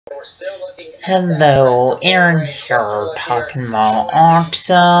Hello, Aaron here talking about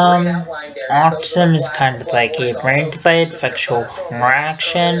autism. Autism is kind of like a brain-delayed sexual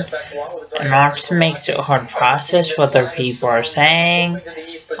interaction, and autism makes it hard to process what other people are saying.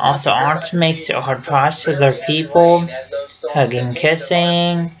 Also, autism makes it hard to process other people hugging,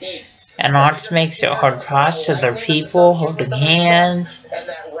 kissing, and autism makes it hard to process other people holding hands.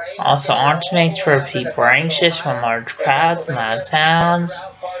 Also, autism makes for people anxious when large crowds and loud sounds.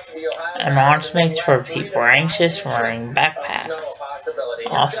 And autism makes for people anxious wearing backpacks.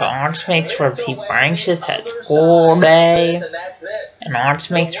 Also, autism makes for people anxious at school day. And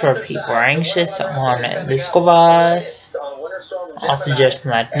autism makes for people anxious on the school bus. Also, just to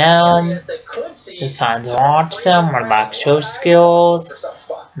let know, the signs of autism are lack of social skills,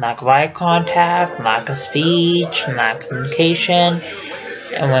 lack of eye contact, lack of speech, lack of communication.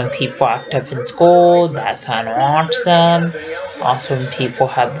 And when people act up in school, that's a sign of autism. Also, when people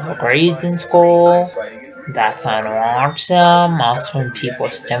have low grades in school, that's a sign of autism. Also, when people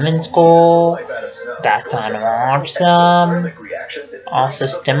stim in school, that's a sign of autism. Also,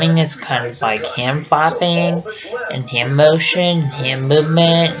 stimming is kind of like hand flapping, and hand motion, and hand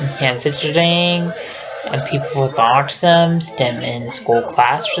movement, and hand fidgeting. And people with autism stim in school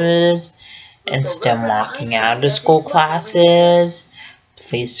classes, and stim walking out of school classes.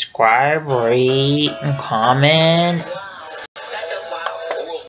 Please subscribe, rate, and comment.